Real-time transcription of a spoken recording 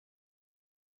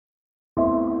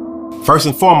First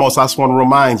and foremost, I just want to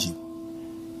remind you,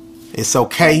 it's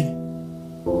okay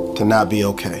to not be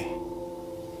okay.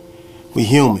 We're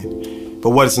human.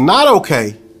 But what is not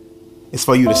okay is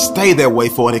for you to stay that way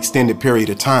for an extended period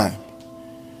of time.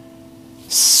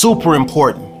 Super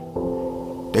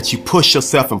important that you push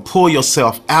yourself and pull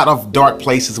yourself out of dark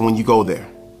places when you go there.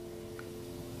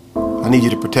 I need you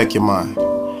to protect your mind.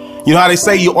 You know how they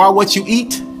say you are what you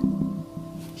eat?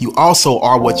 You also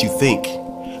are what you think.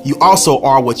 You also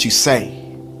are what you say.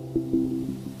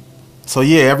 So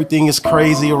yeah, everything is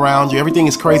crazy around you. Everything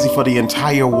is crazy for the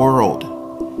entire world.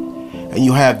 And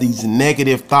you have these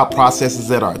negative thought processes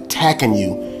that are attacking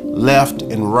you left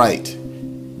and right.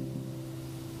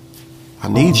 I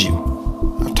need you.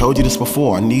 I've told you this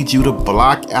before. I need you to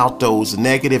block out those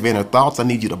negative inner thoughts. I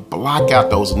need you to block out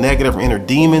those negative inner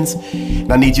demons.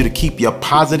 And I need you to keep your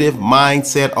positive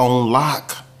mindset on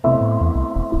lock.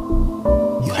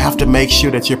 You have to make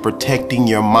sure that you're protecting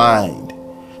your mind.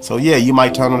 So yeah, you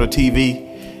might turn on the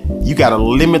TV. You got to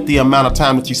limit the amount of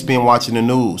time that you spend watching the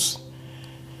news.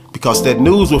 Because that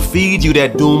news will feed you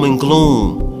that doom and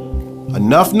gloom.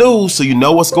 Enough news so you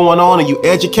know what's going on and you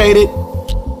educated,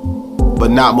 but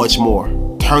not much more.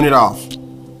 Turn it off.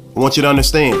 I want you to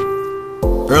understand.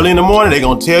 Early in the morning, they're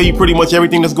going to tell you pretty much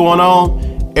everything that's going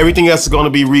on. Everything else is going to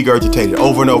be regurgitated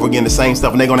over and over again, the same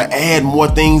stuff. And they're going to add more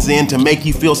things in to make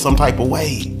you feel some type of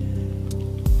way.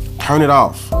 Turn it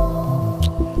off.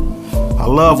 I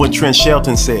love when Trent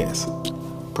Shelton says,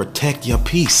 protect your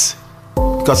peace.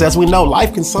 Because as we know,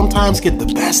 life can sometimes get the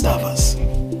best of us.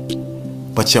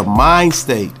 But your mind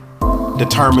state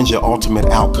determines your ultimate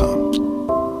outcome.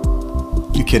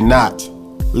 You cannot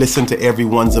listen to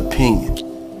everyone's opinion.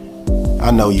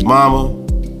 I know your mama,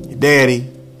 your daddy,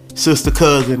 sister,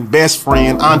 cousin, best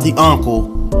friend, auntie,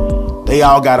 uncle. They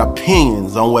all got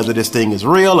opinions on whether this thing is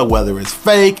real or whether it's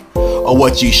fake or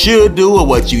what you should do or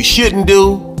what you shouldn't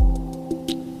do.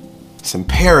 It's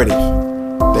imperative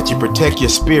that you protect your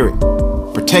spirit,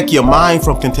 protect your mind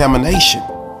from contamination.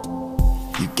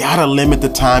 You gotta limit the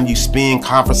time you spend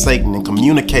conversating and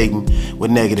communicating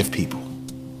with negative people.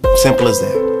 Simple as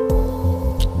that.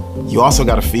 You also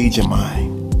gotta feed your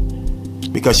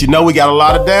mind. Because you know we got a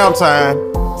lot of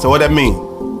downtime. So what that mean?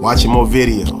 Watching more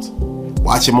videos,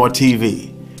 watching more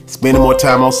TV, spending more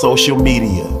time on social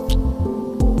media.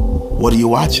 What are you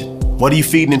watching? What are you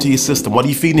feeding into your system? What are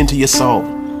you feeding into your soul?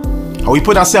 Are we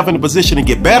putting ourselves in a position to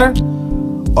get better?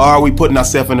 Or are we putting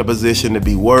ourselves in a position to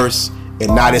be worse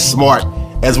and not as smart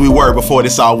as we were before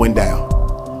this all went down?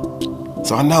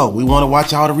 So I know we want to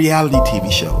watch all the reality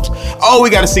TV shows. Oh,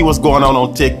 we got to see what's going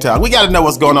on TikTok. We got to know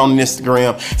what's going on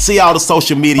Instagram. See all the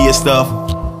social media stuff.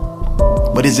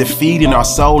 But is it feeding our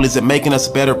soul? Is it making us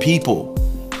better people?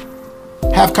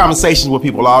 Have conversations with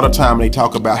people all the time and they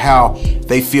talk about how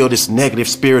they feel this negative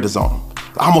spirit is on them.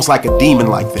 Almost like a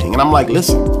demon-like thing. And I'm like,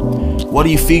 listen, what are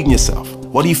you feeding yourself?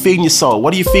 What are you feeding your soul?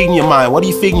 What are you feeding your mind? What are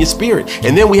you feeding your spirit?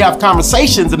 And then we have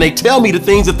conversations and they tell me the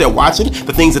things that they're watching,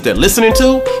 the things that they're listening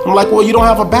to. I'm like, well, you don't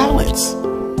have a balance.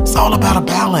 It's all about a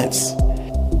balance.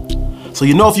 So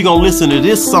you know if you're going to listen to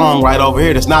this song right over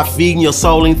here that's not feeding your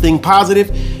soul anything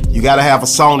positive, you got to have a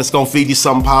song that's going to feed you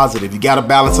something positive. You got to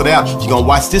balance it out. If you're going to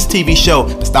watch this TV show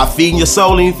that's not feeding your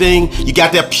soul anything, you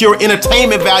got that pure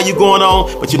entertainment value going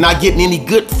on, but you're not getting any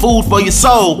good food for your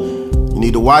soul. You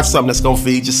need to watch something that's going to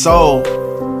feed your soul.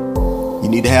 You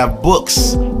need to have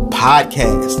books,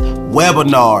 podcasts,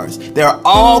 webinars. There are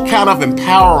all kind of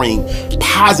empowering,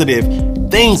 positive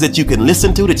things that you can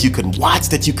listen to, that you can watch,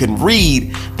 that you can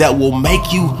read, that will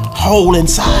make you whole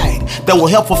inside, that will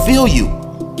help fulfill you.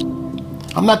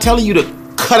 I'm not telling you to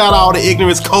cut out all the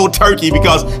ignorance cold turkey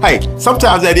because, hey,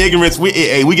 sometimes that ignorance, we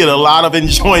get a lot of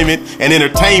enjoyment and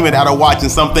entertainment out of watching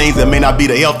some things that may not be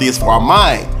the healthiest for our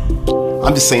mind.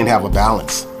 I'm just saying have a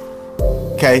balance,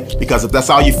 okay? Because if that's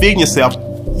all you're feeding yourself,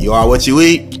 you are what you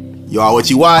eat, you are what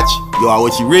you watch, you are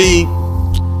what you read.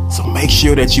 So make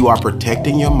sure that you are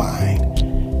protecting your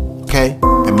mind, okay?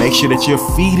 And make sure that you're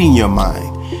feeding your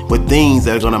mind with things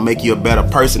that are gonna make you a better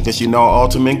person, because you know our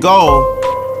ultimate goal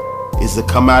is to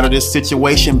come out of this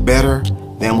situation better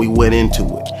than we went into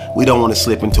it. We don't want to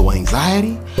slip into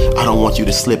anxiety. I don't want you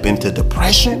to slip into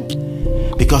depression,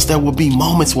 because there will be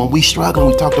moments when we struggle.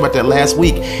 We talked about that last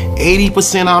week.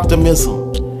 80%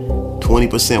 optimism,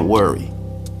 20% worry.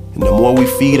 And the more we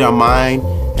feed our mind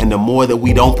and the more that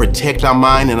we don't protect our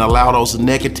mind and allow those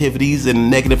negativities and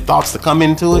negative thoughts to come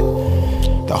into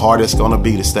it, the harder it's going to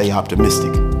be to stay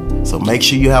optimistic. So make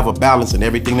sure you have a balance in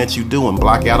everything that you do and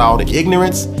block out all the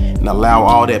ignorance and allow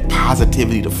all that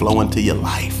positivity to flow into your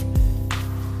life.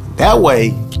 That way,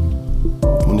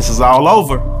 when this is all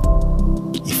over,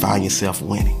 you find yourself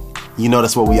winning. You know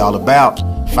that's what we all about.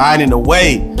 Finding a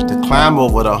way to climb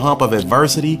over the hump of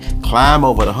adversity, climb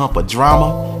over the hump of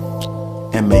drama,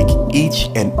 and make each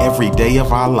and every day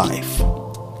of our life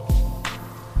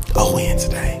a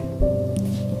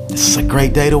WINSday. This is a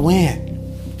great day to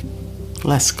win.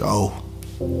 Let's go.